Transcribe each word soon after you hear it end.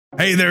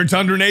Hey there,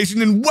 Tundra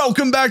Nation, and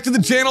welcome back to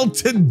the channel.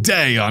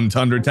 Today on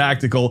Tundra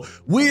Tactical,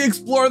 we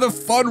explore the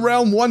fun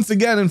realm once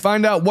again and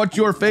find out what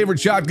your favorite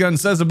shotgun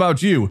says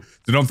about you.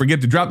 So don't forget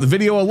to drop the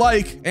video a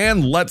like,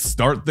 and let's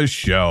start the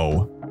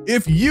show.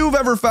 If you've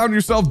ever found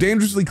yourself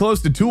dangerously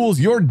close to tools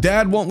your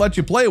dad won't let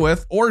you play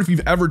with, or if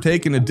you've ever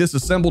taken a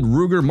disassembled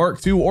Ruger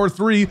Mark II or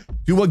III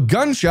to a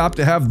gun shop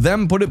to have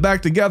them put it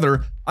back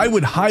together, I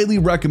would highly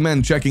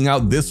recommend checking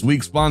out this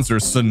week's sponsor,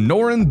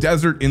 Sonoran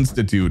Desert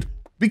Institute.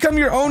 Become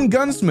your own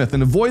gunsmith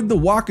and avoid the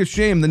walk of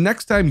shame the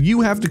next time you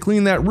have to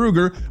clean that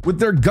Ruger with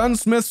their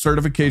gunsmith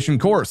certification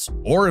course.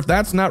 Or if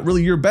that's not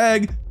really your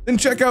bag, then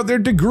check out their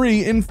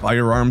degree in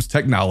firearms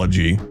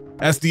technology.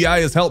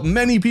 SDI has helped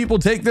many people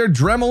take their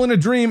Dremel in a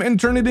dream and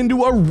turn it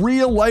into a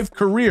real-life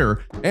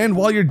career. And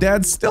while your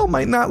dad still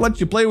might not let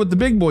you play with the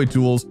big boy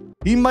tools,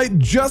 he might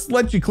just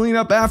let you clean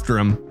up after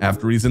him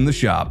after he's in the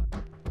shop.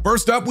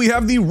 First up, we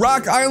have the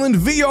Rock Island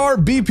VR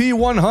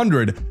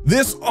BP100.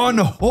 This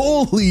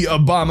unholy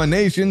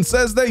abomination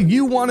says that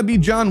you want to be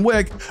John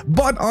Wick,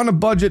 but on a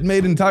budget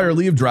made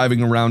entirely of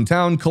driving around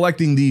town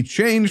collecting the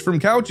change from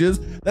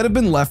couches that have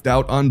been left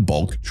out on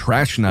bulk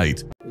trash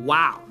night.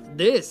 Wow,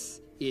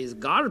 this is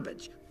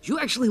garbage. You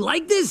actually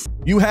like this?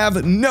 You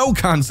have no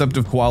concept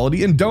of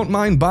quality and don't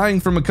mind buying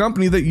from a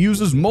company that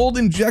uses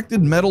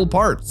mold-injected metal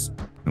parts.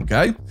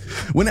 Okay?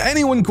 When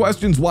anyone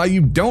questions why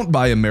you don't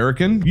buy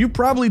American, you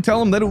probably tell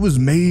them that it was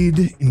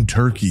made in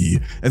Turkey,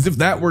 as if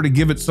that were to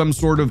give it some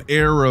sort of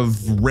air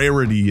of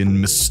rarity and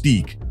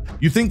mystique.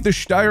 You think the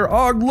Steyr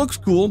AUG looks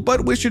cool,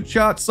 but wish it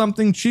shot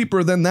something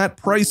cheaper than that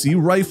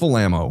pricey rifle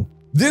ammo.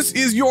 This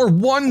is your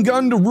one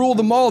gun to rule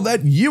them all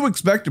that you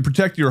expect to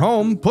protect your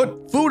home,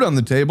 put food on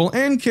the table,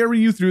 and carry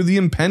you through the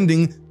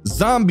impending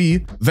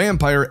zombie,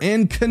 vampire,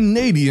 and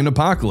Canadian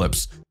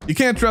apocalypse. You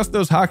can't trust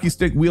those hockey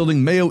stick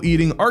wielding, mayo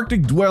eating,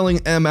 Arctic dwelling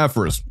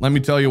MFers. Let me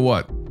tell you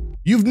what.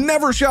 You've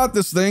never shot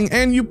this thing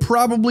and you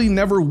probably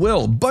never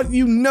will, but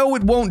you know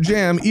it won't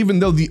jam even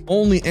though the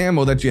only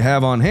ammo that you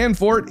have on hand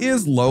for it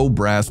is low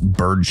brass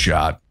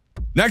birdshot.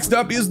 Next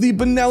up is the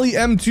Benelli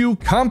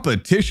M2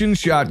 Competition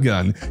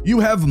Shotgun.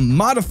 You have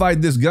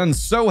modified this gun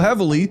so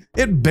heavily,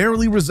 it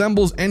barely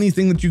resembles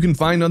anything that you can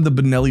find on the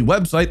Benelli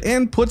website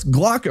and puts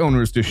Glock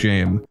owners to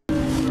shame.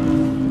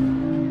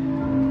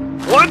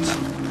 What?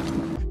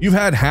 You've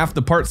had half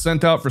the parts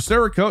sent out for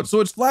Cerakote,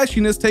 so its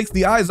flashiness takes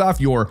the eyes off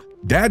your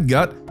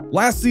dadgut,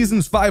 last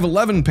season's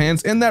 511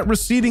 pants, and that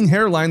receding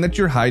hairline that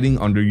you're hiding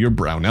under your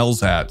Brownells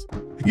hat.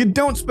 You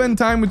don't spend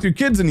time with your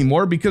kids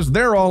anymore because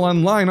they're all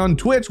online on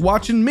Twitch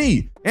watching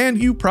me,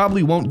 and you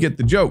probably won't get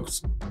the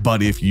jokes.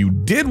 But if you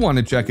did want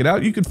to check it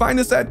out, you can find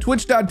us at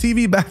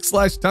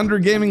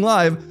twitch.tv/Tundra Gaming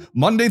Live,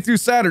 Monday through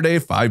Saturday,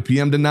 5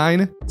 p.m. to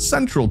 9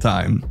 Central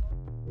Time.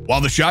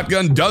 While the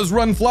shotgun does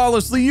run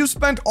flawlessly, you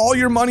spent all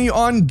your money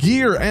on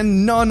gear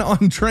and none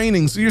on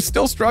training, so you're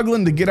still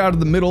struggling to get out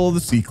of the middle of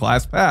the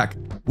C-Class pack,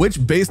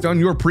 which, based on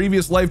your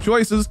previous life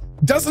choices,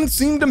 doesn't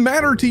seem to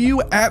matter to you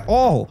at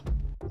all.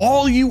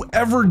 All you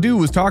ever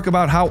do is talk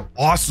about how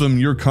awesome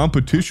your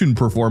competition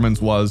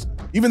performance was,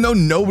 even though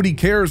nobody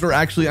cares or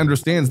actually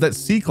understands that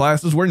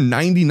C-Class is where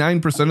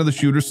 99% of the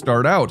shooters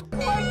start out.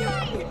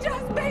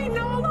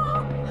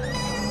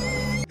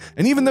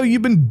 And even though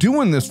you've been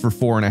doing this for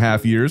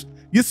 4.5 years,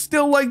 you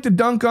still like to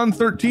dunk on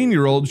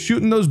 13-year-olds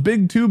shooting those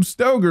big tube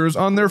Stogers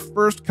on their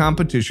first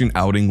competition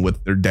outing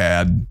with their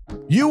dad.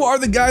 You are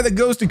the guy that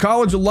goes to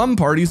college alum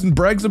parties and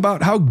brags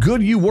about how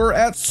good you were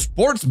at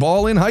sports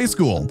ball in high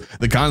school.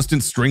 The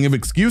constant string of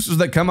excuses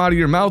that come out of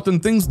your mouth when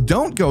things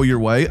don't go your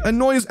way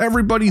annoys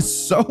everybody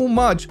so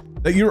much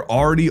that you're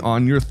already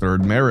on your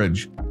third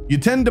marriage. You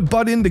tend to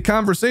butt into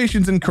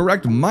conversations and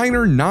correct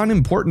minor,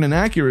 non-important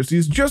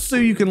inaccuracies just so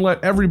you can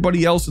let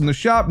everybody else in the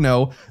shop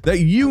know that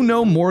you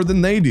know more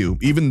than they do,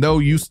 even though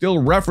you still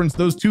reference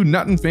those two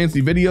nuttin'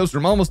 fancy videos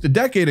from almost a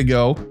decade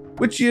ago,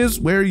 which is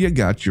where you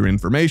got your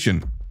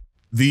information.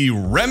 The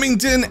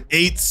Remington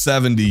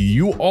 870.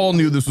 You all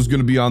knew this was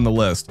going to be on the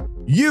list.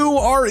 You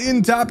are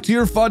in top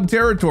tier FUD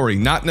territory,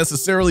 not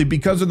necessarily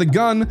because of the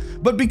gun,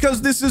 but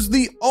because this is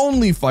the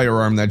only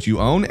firearm that you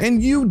own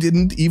and you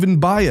didn't even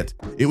buy it.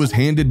 It was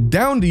handed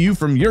down to you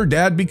from your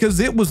dad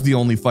because it was the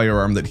only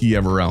firearm that he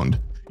ever owned.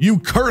 You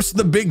curse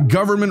the big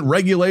government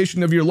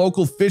regulation of your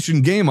local fish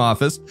and game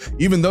office,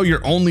 even though your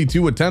only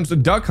 2 attempts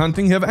at duck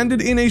hunting have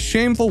ended in a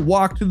shameful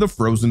walk to the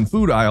frozen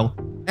food aisle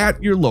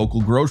at your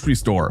local grocery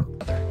store.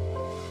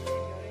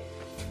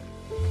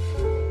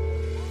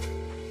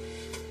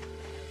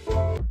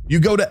 You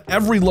go to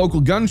every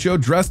local gun show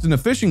dressed in a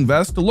fishing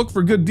vest to look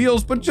for good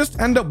deals, but just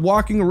end up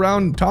walking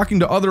around talking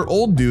to other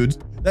old dudes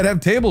that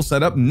have tables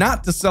set up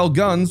not to sell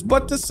guns,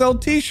 but to sell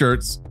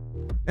t-shirts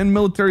and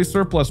military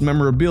surplus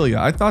memorabilia.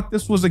 I thought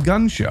this was a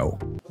gun show.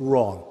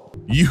 Wrong.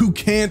 You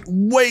can't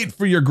wait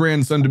for your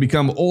grandson to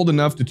become old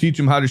enough to teach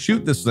him how to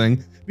shoot this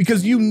thing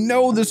because you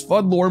know this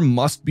FUD lore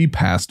must be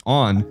passed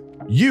on.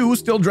 You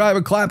still drive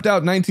a clapped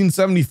out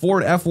 1970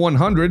 Ford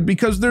F100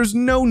 because there's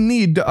no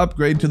need to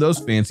upgrade to those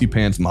fancy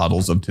pants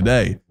models of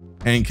today.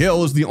 Hank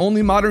Hill is the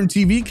only modern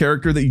TV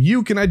character that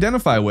you can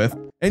identify with,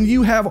 and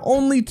you have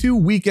only 2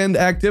 weekend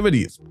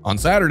activities. On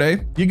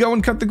Saturday, you go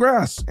and cut the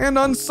grass, and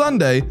on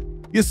Sunday,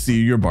 you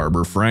see your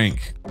barber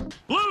Frank.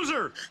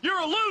 Loser! You're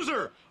a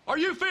loser! Are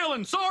you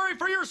feeling sorry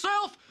for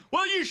yourself?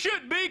 Well, you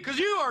should be, because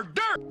you are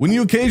dirt! When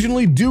you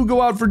occasionally do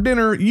go out for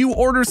dinner, you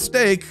order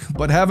steak,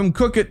 but have him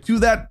cook it to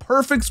that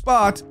perfect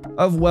spot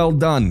of well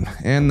done.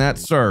 And that,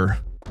 sir,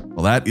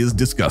 well, that is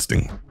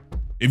disgusting.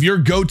 If your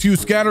go-to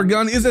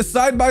scattergun is a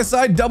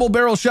side-by-side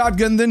double-barrel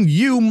shotgun, then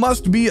you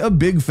must be a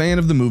big fan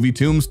of the movie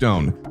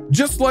Tombstone.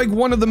 Just like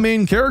one of the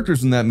main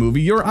characters in that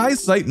movie, your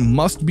eyesight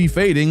must be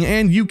fading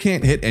and you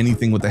can't hit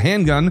anything with a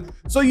handgun,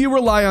 so you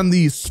rely on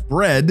the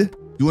spread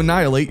to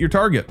annihilate your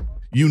target.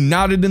 You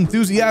nodded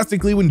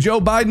enthusiastically when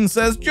Joe Biden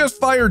says, just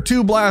fire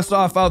 2 blasts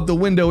off out the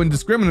window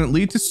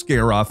indiscriminately to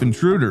scare off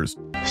intruders.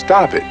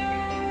 Stop it.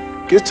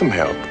 Get some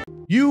help.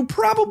 You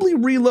probably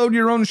reload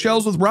your own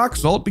shells with rock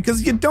salt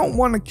because you don't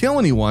want to kill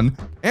anyone,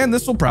 and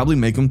this will probably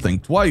make them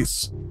think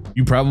twice.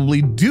 You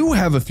probably do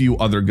have a few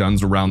other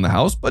guns around the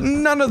house, but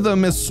none of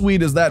them as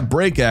sweet as that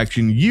break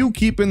action you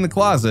keep in the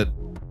closet,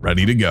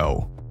 ready to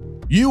go.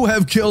 You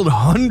have killed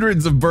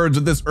hundreds of birds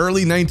with this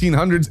early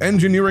 1900s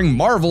engineering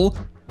marvel,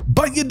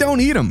 but you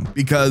don't eat them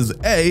because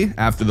A,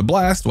 after the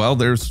blast, well,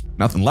 there's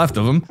nothing left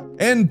of them,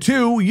 and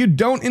 2, you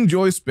don't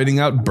enjoy spitting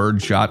out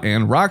birdshot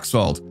and rock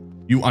salt.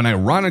 You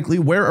unironically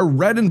wear a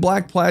red and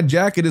black plaid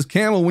jacket as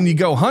camo when you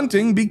go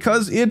hunting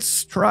because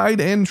it's tried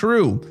and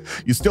true.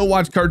 You still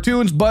watch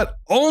cartoons, but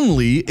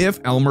only if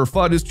Elmer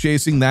Fudd is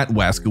chasing that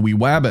wascally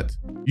wabbit.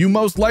 You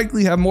most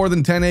likely have more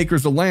than 10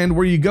 acres of land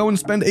where you go and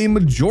spend a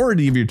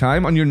majority of your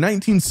time on your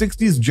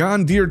 1960s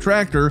John Deere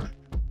tractor,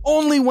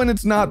 only when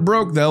it's not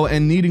broke though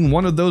and needing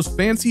one of those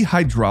fancy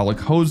hydraulic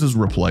hoses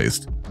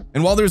replaced.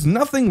 And while there's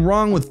nothing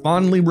wrong with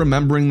fondly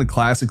remembering the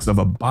classics of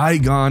a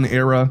bygone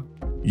era,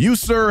 you,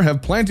 sir,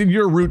 have planted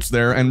your roots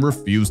there and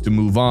refuse to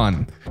move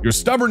on. Your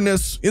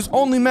stubbornness is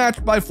only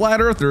matched by flat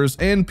earthers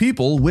and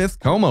people with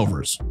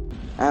comb-overs.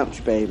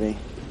 Ouch, baby.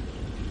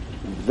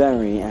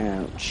 Very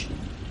ouch.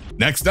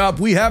 Next up,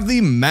 we have the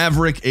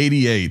Maverick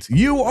 88.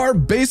 You are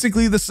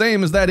basically the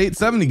same as that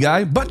 870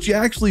 guy, but you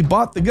actually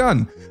bought the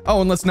gun. Oh,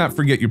 and let's not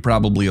forget you're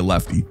probably a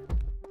lefty.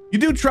 You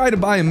do try to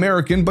buy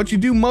American, but you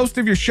do most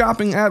of your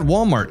shopping at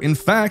Walmart. In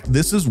fact,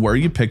 this is where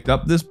you picked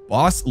up this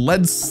Boss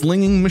lead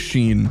slinging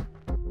machine.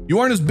 You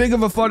aren't as big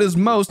of a FUD as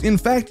most. In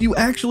fact, you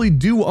actually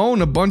do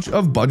own a bunch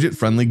of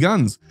budget-friendly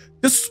guns.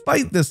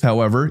 Despite this,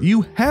 however,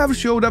 you have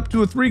showed up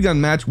to a 3-gun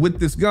match with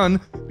this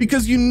gun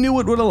because you knew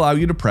it would allow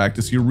you to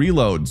practice your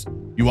reloads.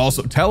 You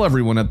also tell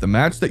everyone at the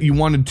match that you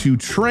wanted to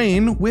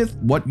train with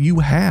what you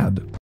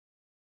had.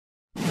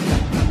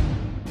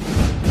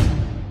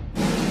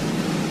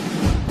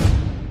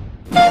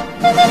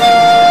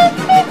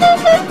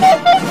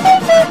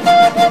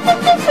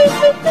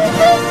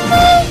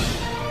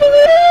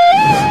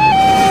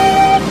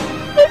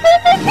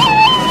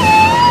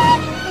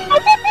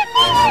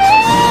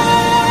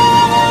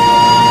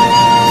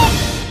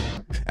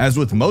 As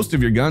with most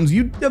of your guns,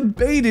 you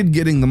debated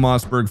getting the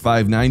Mossberg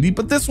 590,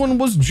 but this one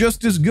was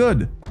just as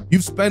good.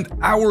 You've spent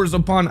hours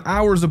upon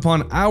hours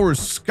upon hours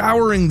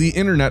scouring the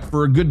internet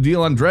for a good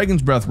deal on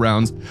Dragon's Breath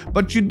rounds,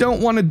 but you don't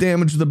want to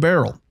damage the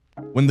barrel.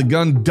 When the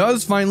gun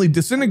does finally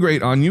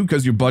disintegrate on you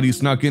because your buddy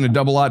snuck in a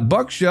double-aught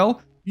buck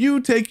shell,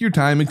 you take your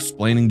time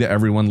explaining to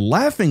everyone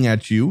laughing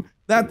at you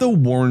that the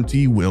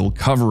warranty will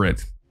cover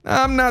it.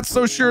 I'm not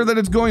so sure that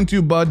it's going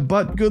to, bud,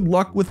 but good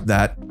luck with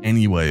that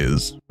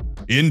anyways.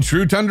 In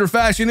true Tundra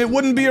fashion, it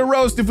wouldn't be a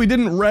roast if we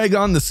didn't rag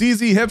on the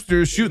CZ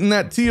hipsters shooting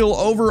that teal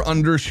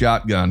over-under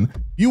shotgun.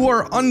 You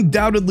are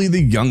undoubtedly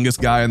the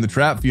youngest guy in the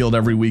trap field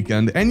every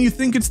weekend, and you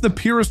think it's the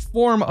purest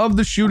form of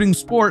the shooting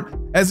sport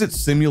as it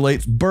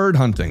simulates bird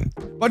hunting.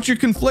 But you're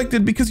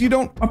conflicted because you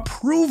don't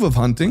approve of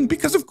hunting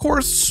because, of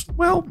course,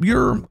 well,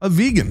 you're a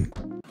vegan.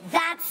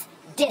 That's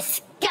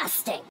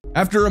disgusting.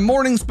 After a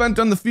morning spent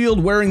on the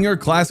field wearing your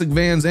classic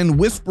Vans and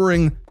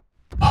whispering,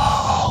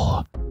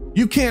 "Paul,"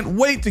 you can't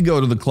wait to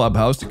go to the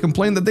clubhouse to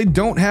complain that they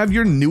don't have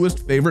your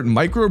newest favorite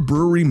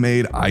microbrewery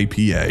made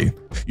IPA.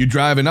 You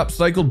drive an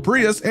upcycled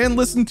Prius and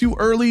listen to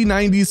early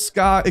 90s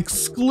ska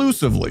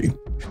exclusively.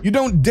 You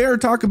don't dare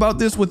talk about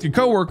this with your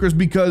coworkers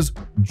because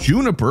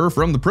Juniper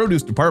from the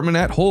produce department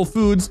at Whole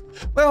Foods,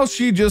 well,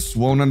 she just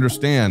won't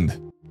understand.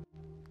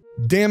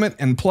 Damn it,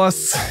 and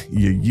plus,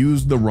 you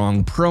used the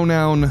wrong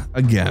pronoun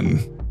again.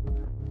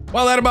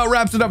 Well, that about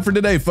wraps it up for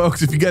today,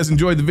 folks. If you guys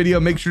enjoyed the video,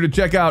 make sure to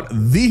check out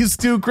these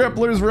 2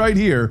 cripplers right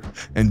here.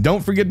 And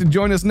don't forget to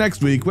join us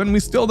next week when we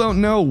still don't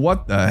know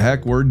what the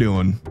heck we're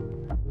doing.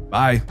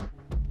 Bye.